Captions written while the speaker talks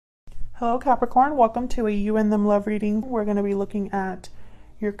Hello Capricorn, welcome to a you and them love reading. We're going to be looking at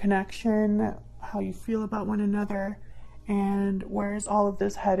your connection, how you feel about one another, and where is all of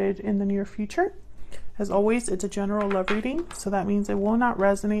this headed in the near future. As always, it's a general love reading, so that means it will not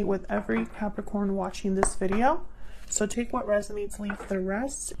resonate with every Capricorn watching this video. So take what resonates, leave the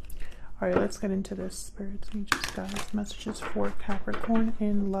rest. All right, let's get into this. Spirits, angels, guides, messages for Capricorn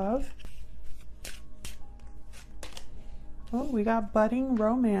in love. Oh, we got budding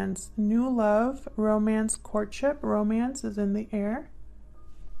romance, new love, romance, courtship. Romance is in the air.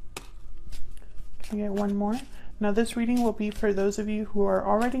 Can I get one more? Now this reading will be for those of you who are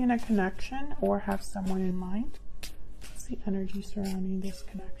already in a connection or have someone in mind. What's the energy surrounding this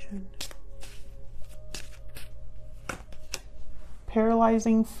connection?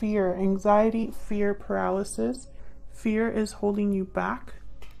 Paralyzing fear, anxiety, fear, paralysis. Fear is holding you back.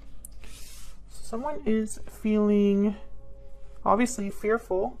 Someone is feeling obviously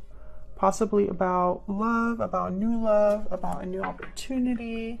fearful, possibly about love, about a new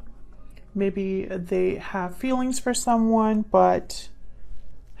opportunity. Maybe they have feelings for someone, but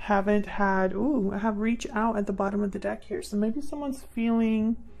haven't had, I have reach out at the bottom of the deck here. So maybe someone's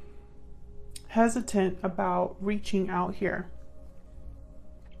feeling hesitant about reaching out here.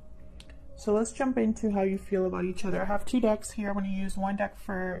 So let's jump into how you feel about each other. I have two decks here. I'm going to use one deck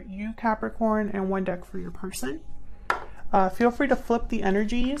for you, Capricorn, and one deck for your person. Feel free to flip the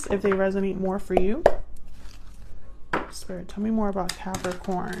energies if they resonate more for you. Spirit, tell me more about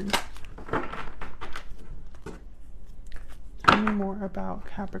Capricorn. Tell me more about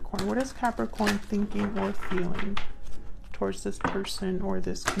Capricorn. What is Capricorn thinking or feeling towards this person or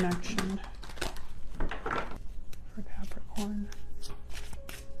this connection for Capricorn?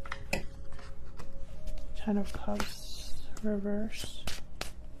 Ten of Cups reverse.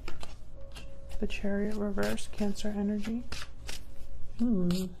 The Chariot reverse, Cancer energy.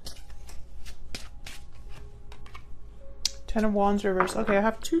 Ten of Wands reverse. Okay, I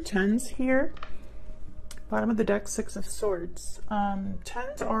have two tens here. Bottom of the deck, Six of Swords.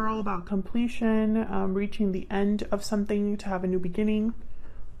 Tens are all about completion, reaching the end of something to have a new beginning,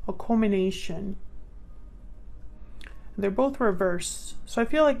 a culmination. They're both reverse. So I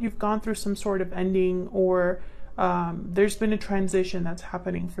feel like you've gone through some sort of ending, or there's been a transition that's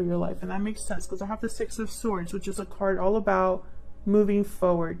happening for your life, and that makes sense because I have the Six of Swords, which is a card all about moving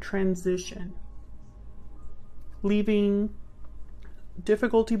forward, transition, leaving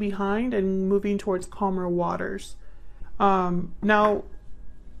difficulty behind and moving towards calmer waters. Now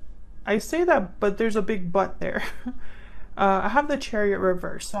I say that, but there's a big but there. I have the Chariot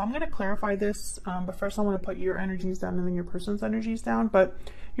reverse, so I'm going to clarify this, but first I want to put your energies down and then your person's energies down. But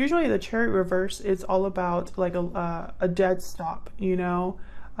usually the Chariot reverse is all about like a dead stop, you know,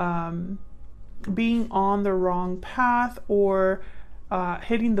 being on the wrong path or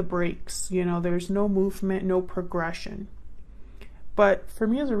hitting the brakes. You know, there's no movement, no progression. But for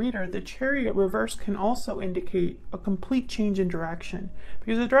me as a reader, the Chariot reverse can also indicate a complete change in direction,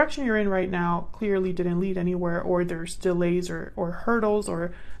 because the direction you're in right now clearly didn't lead anywhere, or there's delays or hurdles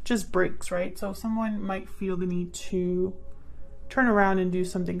or just breaks, right? So someone might feel the need to turn around and do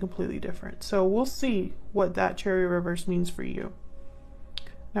something completely different. So we'll see what that Chariot reverse means for you.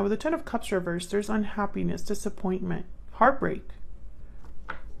 Now with the Ten of Cups reverse, there's unhappiness, disappointment, heartbreak.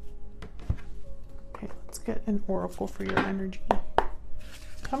 Okay, let's get an oracle for your energy.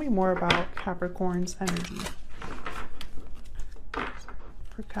 Tell me more about Capricorn's energy.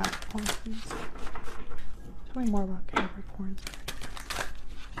 For Capricorn, please. Tell me more about Capricorn's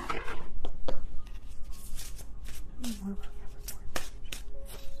energy. Tell me more about Capricorn's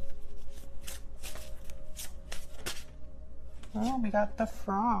energy. Oh, we got the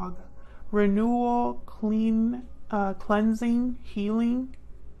Frog. Renewal, cleansing, healing.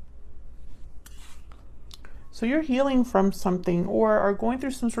 So you're healing from something or are going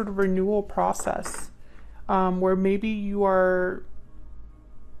through some sort of renewal process, where maybe you are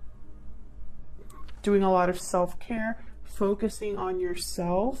doing a lot of self-care, focusing on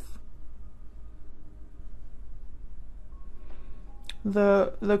yourself.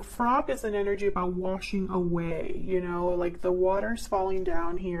 The Frog is an energy about washing away, you know, like the water's falling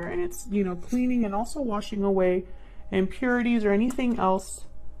down here and it's, you know, cleaning and also washing away impurities or anything else.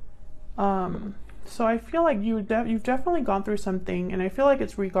 So I feel like you've definitely gone through something, and I feel like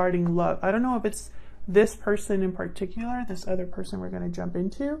it's regarding love. I don't know if it's this person in particular, this other person we're going to jump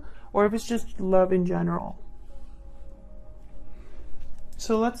into, or if it's just love in general.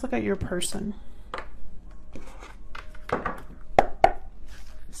 So let's look at your person.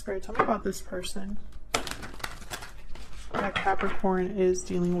 Spirit, tell me about this person that Capricorn is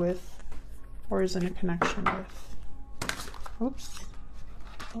dealing with or is in a connection with. Oops.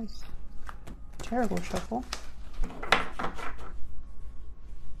 Terrible shuffle.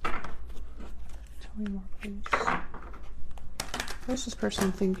 Tell me more, please. What's this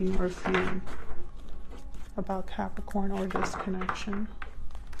person thinking or feeling about Capricorn or this connection?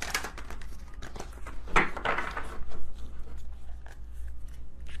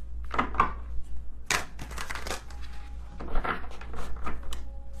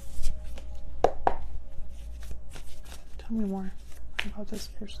 Tell me more about this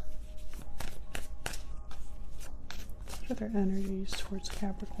person. What are their energies towards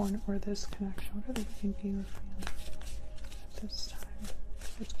Capricorn or this connection? What are they thinking or feeling at this time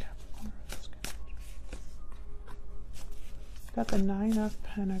towards Capricorn or this connection? Got the Nine of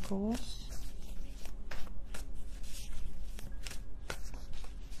Pentacles.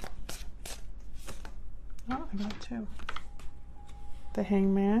 Oh, I got two. The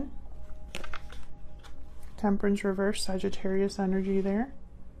Hangman. Temperance reverse, Sagittarius energy there.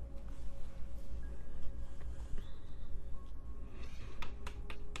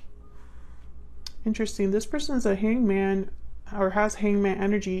 Interesting. This person's a hangman or has hangman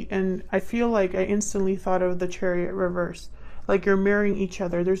energy, and I feel like I instantly thought of the Chariot reverse. Like you're marrying each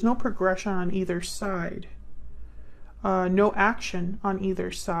other. There's no progression on either side. No action on either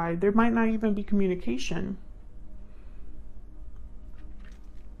side. There might not even be communication.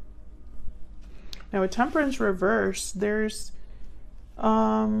 Now, a Temperance reverse, there's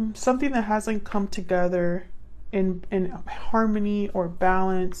something that hasn't come together in harmony or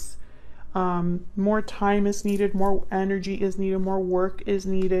balance. More time is needed, more energy is needed, more work is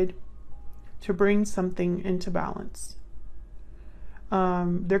needed to bring something into balance.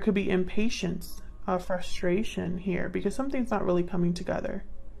 There could be impatience, frustration here because something's not really coming together.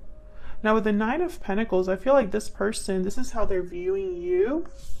 Now, with the Nine of Pentacles, I feel like this person, this is how they're viewing you.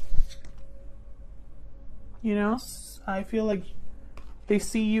 You know, I feel like they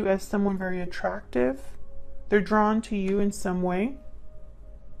see you as someone very attractive. They're drawn to you in some way.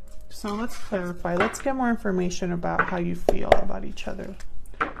 So let's clarify. Let's get more information about how you feel about each other.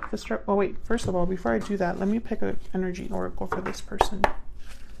 Oh wait, first of all, before I do that, let me pick an energy oracle for this person.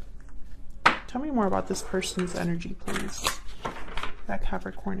 Tell me more about this person's energy, please. That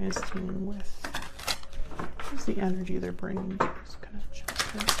Capricorn is dealing with. What's the energy they're bringing to this connection?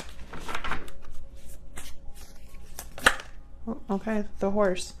 Okay, the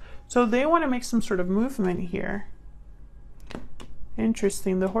Horse. So they want to make some sort of movement here.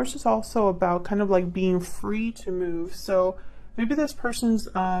 Interesting. The Horse is also about kind of like being free to move. So maybe this person's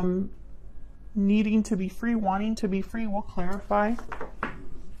needing to be free, wanting to be free. We'll clarify.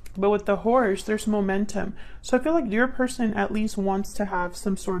 But with the Horse, there's momentum. So I feel like your person at least wants to have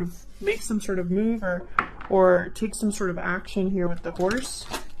some sort of, make some sort of move or take some sort of action here with the Horse.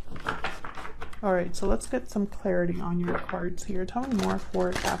 All right, so let's get some clarity on your cards here. Tell me more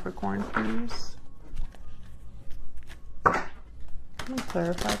for Capricorn, please. Can you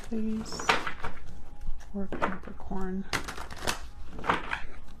clarify, please? For Capricorn.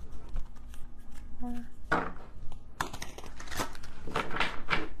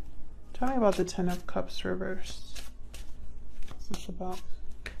 Tell me about the Ten of Cups reverse. What's this about?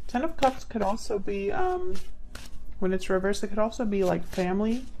 Ten of Cups could also be, when it's reversed, it could also be like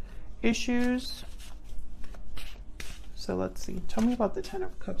family issues. So let's see. Tell me about the Ten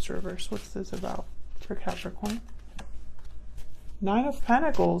of Cups reverse. What's this about for Capricorn? Nine of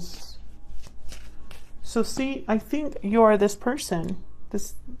Pentacles. So see, I think you are this person.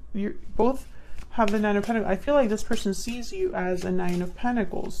 You both have the Nine of Pentacles. I feel like this person sees you as a Nine of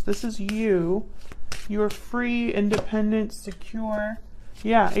Pentacles. This is you. You're free, independent, secure.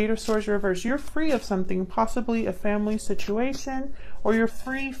 Yeah, Eight of Swords reverse. You're free of something, possibly a family situation, or you're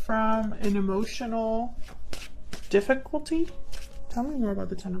free from an emotional difficulty. Tell me more about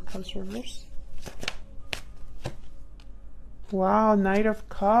the Ten of Cups reverse. Wow, Knight of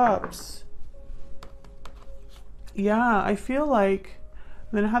Cups. Yeah, I feel like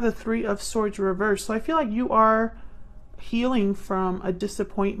I'm going to have the Three of Swords reverse. So I feel like you are healing from a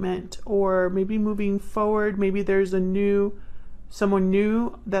disappointment or maybe moving forward. Maybe there's someone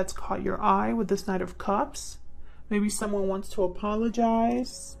new that's caught your eye with this Knight of Cups. Maybe someone wants to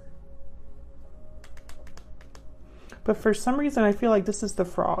apologize. But for some reason, I feel like this is the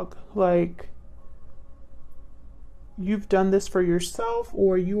Frog. Like, you've done this for yourself,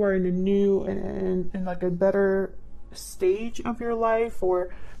 or you are in a new, in like a better stage of your life,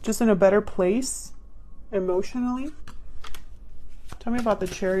 or just in a better place emotionally. Tell me about the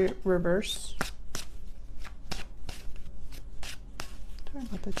Chariot reverse. Tell me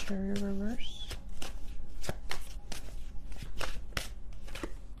about the Chariot reverse.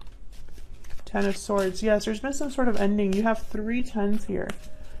 Ten of Swords. Yes, there's been some sort of ending. You have 3 tens here.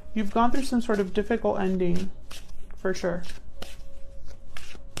 You've gone through some sort of difficult ending, for sure.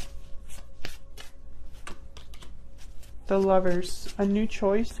 The Lovers, a new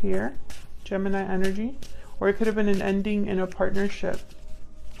choice here, Gemini energy, or it could have been an ending in a partnership.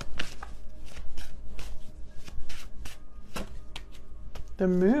 The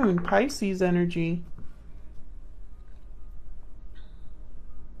Moon, Pisces energy.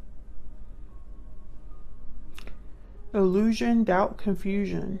 Illusion, doubt,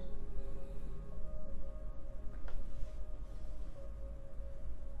 confusion.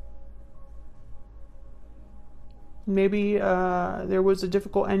 Maybe there was a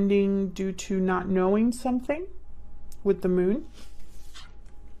difficult ending due to not knowing something with the Moon.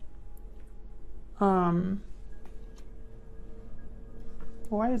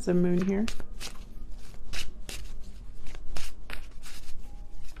 Why is the Moon here?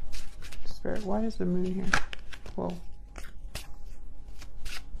 Spirit, why is the Moon here? Whoa.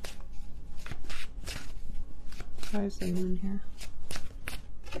 Why is the Moon here?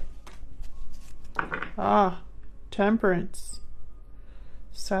 Ah, Temperance.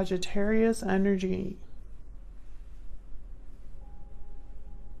 Sagittarius energy.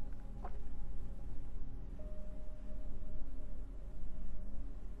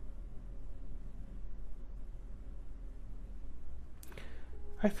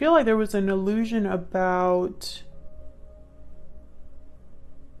 I feel like there was an illusion about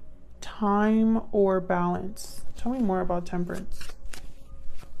time or balance. Tell me more about Temperance.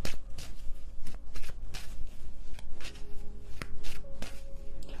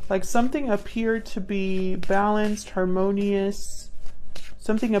 Like something appeared to be balanced, harmonious.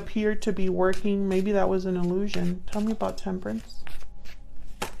 Something appeared to be working. Maybe that was an illusion. Tell me about Temperance.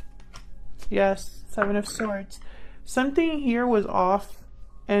 Yes, Seven of Swords. Something here was off,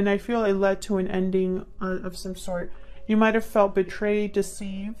 and I feel it led to an ending of some sort. You might have felt betrayed,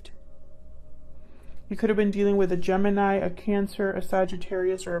 deceived. You could have been dealing with a Gemini, a Cancer, a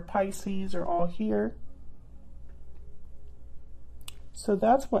Sagittarius, or a Pisces, or all here. So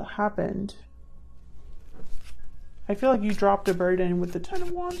that's what happened. I feel like you dropped a burden with the Ten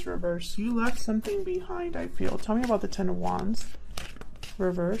of Wands reverse. You left something behind, I feel. Tell me about the Ten of Wands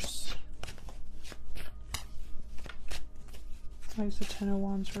reverse. Why is the Ten of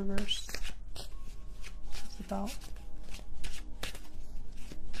Wands reverse? What's it about?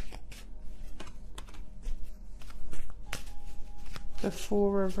 The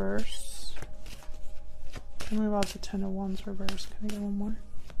Fool reverse. Tell me about the Ten of Wands reverse. Can I get one more?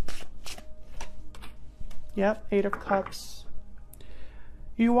 Yep, Eight of Cups.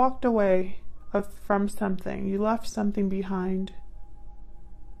 You walked away from something. You left something behind.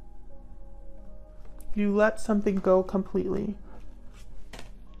 You let something go completely.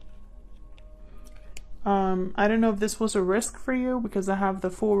 I don't know if this was a risk for you because I have the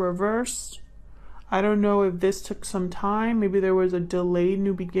Fool reversed. I don't know if this took some time. Maybe there was a delayed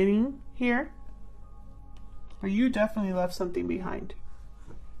new beginning here. But you definitely left something behind.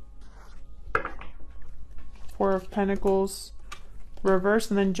 Four of Pentacles reverse,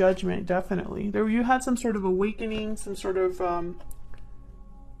 and then Judgment. Definitely there you had some sort of awakening, some sort of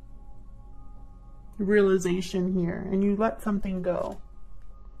realization here, and you let something go.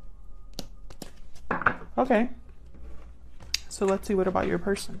 Okay, so let's see, what about your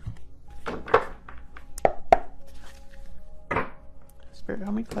person? Spirit,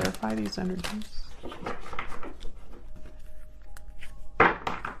 help me clarify these energies. I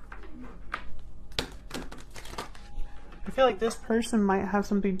feel like this person might have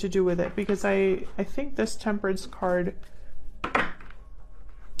something to do with it, because I think this Temperance card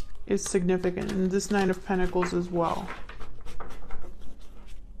is significant, and this Nine of Pentacles as well.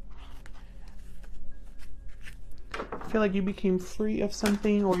 I feel like you became free of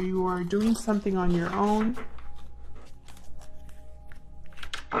something, or you are doing something on your own.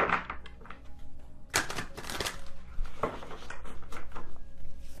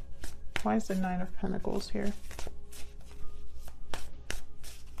 Why is the Nine of Pentacles here?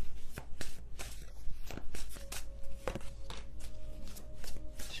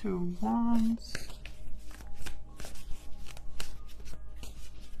 Two of Wands.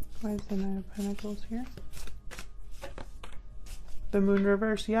 Why is the Nine of Pentacles here? The Moon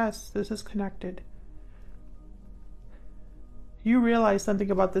reverse. Yes, this is connected. You realize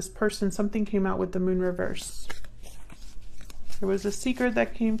something about this person. Something came out with the Moon reverse. There was a secret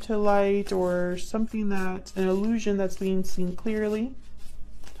that came to light, or something that's an illusion that's being seen clearly.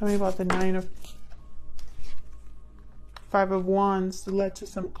 Tell me about the Five of Wands that led to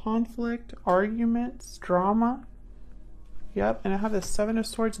some conflict, arguments, drama. Yep, and I have the Seven of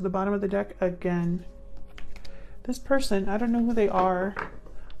Swords at the bottom of the deck again. This person, I don't know who they are.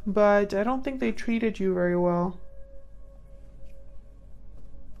 but I don't think they treated you very well.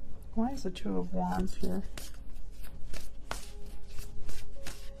 Why is the Two of Wands here?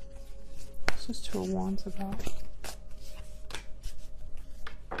 What's this Two of Wands about?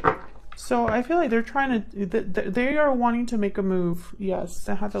 So I feel like they're trying to, they are wanting to make a move. Yes,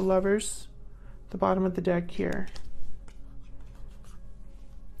 they have the Lovers, the bottom of the deck here.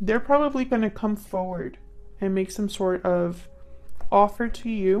 They're probably going to come forward and make some sort of offer to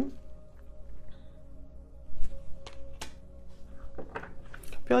you.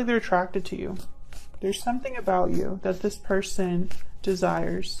 I feel like they're attracted to you. There's something about you that this person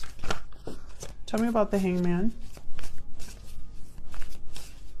desires. Tell me about the Hangman.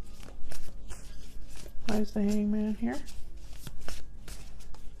 Why is the Hangman here?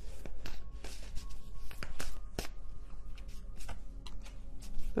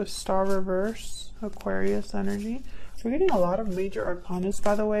 The Star reverse, Aquarius energy. We're getting a lot of major arcanas,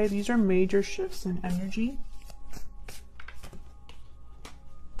 by the way. These are major shifts in energy.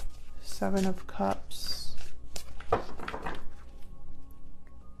 Seven of Cups.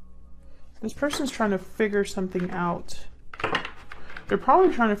 This person's trying to figure something out. They're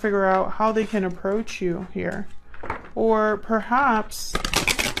probably trying to figure out how they can approach you here. Or perhaps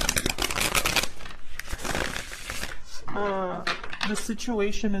the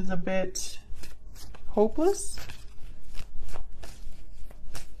situation is a bit hopeless.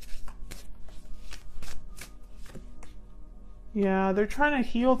 Yeah, they're trying to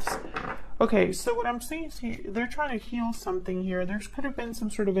heal. Okay, so what I'm saying is they're trying to heal something here. There could have been some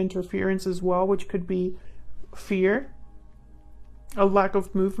sort of interference as well, which could be fear. A lack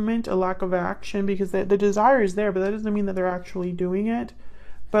of movement, a lack of action, because the desire is there, but that doesn't mean that they're actually doing it.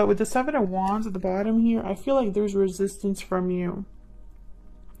 But with the Seven of Wands at the bottom here, I feel like there's resistance from you.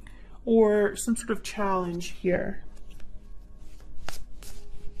 Or some sort of challenge here.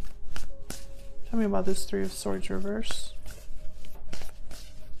 Tell me about this Three of Swords reverse.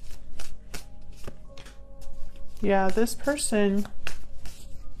 Yeah, this person...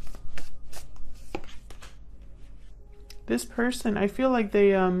 This person, I feel like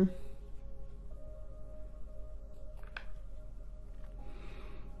they, I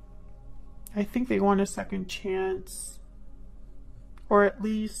think they want a second chance. Or at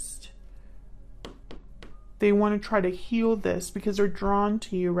least they want to try to heal this because they're drawn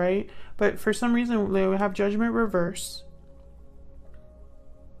to you, right? But for some reason, they have Judgment reverse.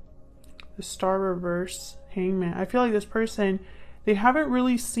 The Star reverse, Hangman. I feel like this person, they haven't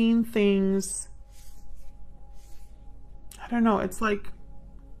really seen things... I don't know, it's like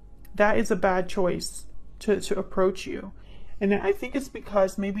that is a bad choice to approach you. And I think it's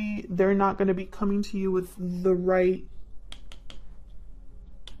because maybe they're not going to be coming to you with the right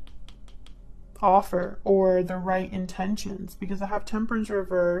offer or the right intentions, because I have Temperance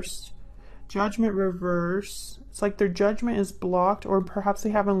reversed, Judgment reverse. It's like their judgment is blocked, or perhaps they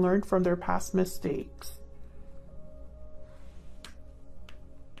haven't learned from their past mistakes.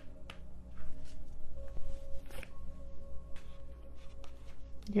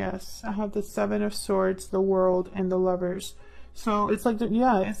 Yes, I have the Seven of Swords, the World, and the Lovers. So it's like,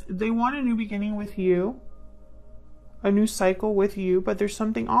 they want a new beginning with you, a new cycle with you, but there's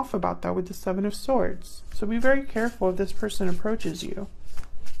something off about that with the Seven of Swords. So be very careful if this person approaches you.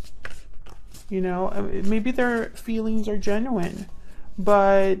 You know, maybe their feelings are genuine,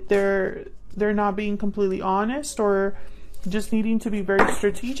 but they're not being completely honest, or just needing to be very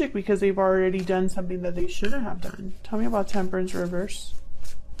strategic because they've already done something that they shouldn't have done. Tell me about Temperance reverse.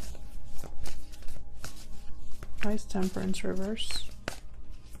 Nice Temperance reverse.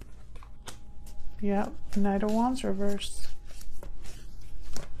 Yep, Knight of Wands reverse.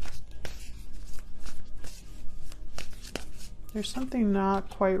 There's something not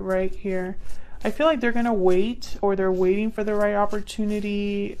quite right here. I feel like they're gonna wait, or they're waiting for the right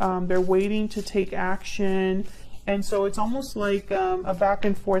opportunity. They're waiting to take action. And so it's almost like a back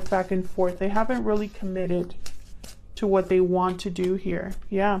and forth, back and forth. They haven't really committed to what they want to do here.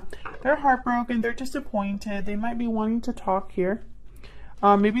 Yeah, they're heartbroken, they're disappointed, they might be wanting to talk here.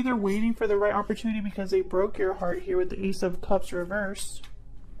 Maybe they're waiting for the right opportunity because they broke your heart here with the Ace of Cups reversed.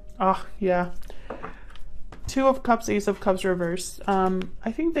 Oh yeah, Two of Cups, Ace of Cups reversed.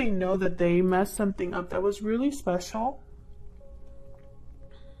 I think they know that they messed something up that was really special.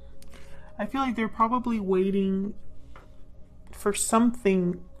 I feel like they're probably waiting for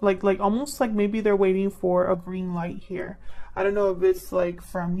something, like almost like maybe they're waiting for a green light here. I don't know if it's like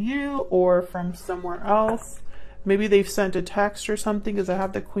from you or from somewhere else. Maybe they've sent a text or something, because I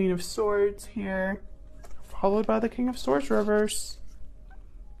have the Queen of Swords here, followed by the King of Swords reverse.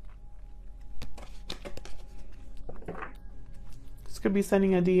 could be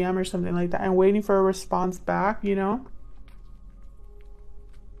sending a DM or something like that and waiting for a response back, you know.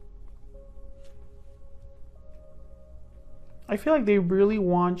 I feel like they really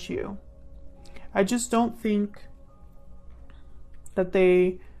want you. I just don't think that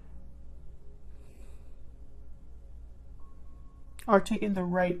they are taking the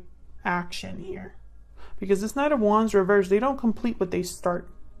right action here. Because this Knight of Wands reverse, they don't complete what they start.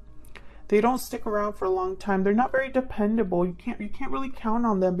 They don't stick around for a long time. They're not very dependable. You can't really count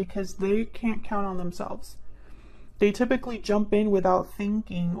on them because they can't count on themselves. They typically jump in without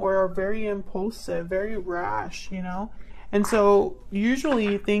thinking or are very impulsive, very rash, you know? And so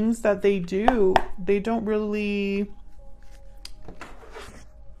usually things that they do, they don't really,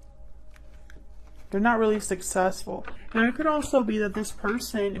 they're not really successful. Now it could also be that this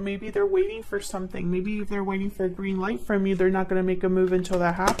person, maybe they're waiting for something. Maybe if they're waiting for a green light from you, they're not going to make a move until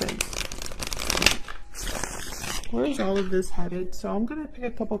that happens. Where's all of this headed? So I'm going to pick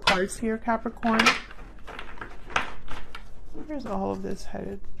a couple cards here, Capricorn. Where's all of this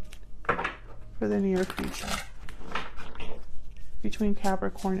headed for the near future? Between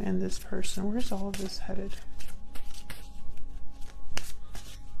Capricorn and this person, where's all of this headed?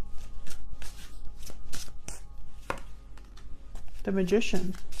 The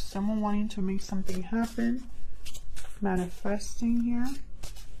Magician, someone wanting to make something happen, manifesting here.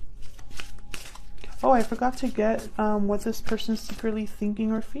 Oh, I forgot to get what this person's secretly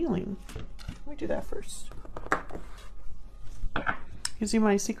thinking or feeling. Let me do that first. Using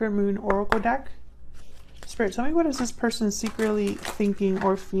my Secret Moon Oracle deck. Spirit, tell me, what is this person secretly thinking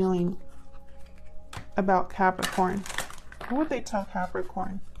or feeling about Capricorn? What would they tell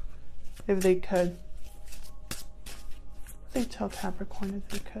Capricorn if they could? What would they tell Capricorn if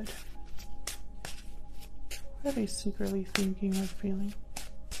they could? What are they secretly thinking or feeling?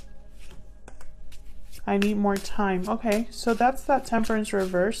 I need more time. Okay, so that's that Temperance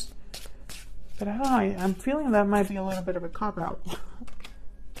reverse. But I don't know, I'm feeling that might be a little bit of a cop-out.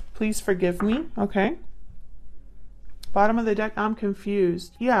 Please forgive me. Okay. Bottom of the deck, I'm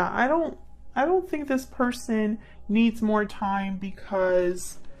confused. Yeah, I don't think this person needs more time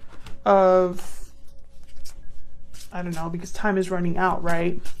because of, I don't know, because time is running out,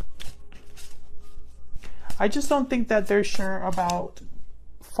 right? I just don't think that they're sure about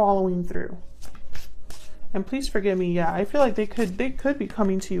following through. And please forgive me. Yeah, I feel like they could be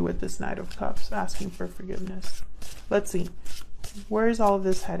coming to you with this Knight of Cups, asking for forgiveness. Let's see. Where is all of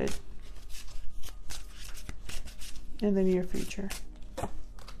this headed in the near future?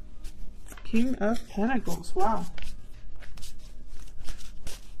 King of Pentacles. Wow.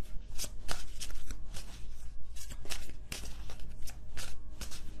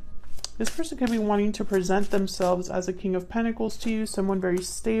 This person could be wanting to present themselves as a King of Pentacles to you, someone very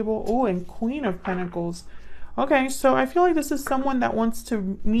stable. Oh, and Queen of Pentacles. Okay, so I feel like this is someone that wants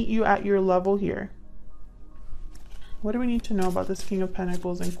to meet you at your level here. What do we need to know about this King of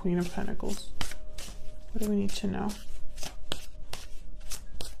Pentacles and Queen of Pentacles? What do we need to know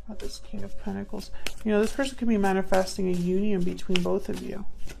about this King of Pentacles? You know, this person could be manifesting a union between both of you.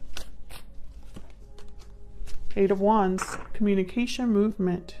 Eight of Wands, communication,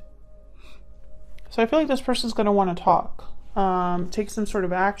 movement. So I feel like this person's going to want to talk, take some sort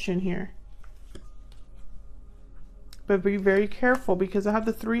of action here. But be very careful because I have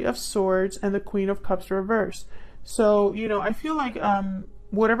the Three of Swords and the Queen of Cups reversed. So, you know, I feel like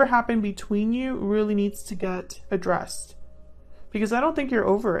whatever happened between you really needs to get addressed. Because I don't think you're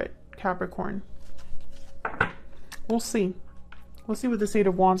over it, Capricorn. We'll see. We'll see what this Eight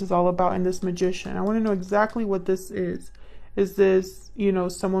of Wands is all about in this Magician. I want to know exactly what this is. Is this, you know,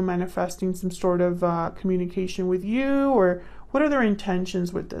 someone manifesting some sort of communication with you? Or what are their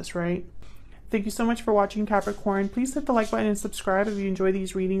intentions with this, right? Thank you so much for watching, Capricorn. Please hit the like button and subscribe if you enjoy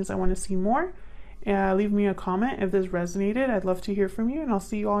these readings. I want to see more. Leave me a comment if this resonated. I'd love to hear from you. And I'll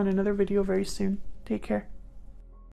see you all in another video very soon. Take care.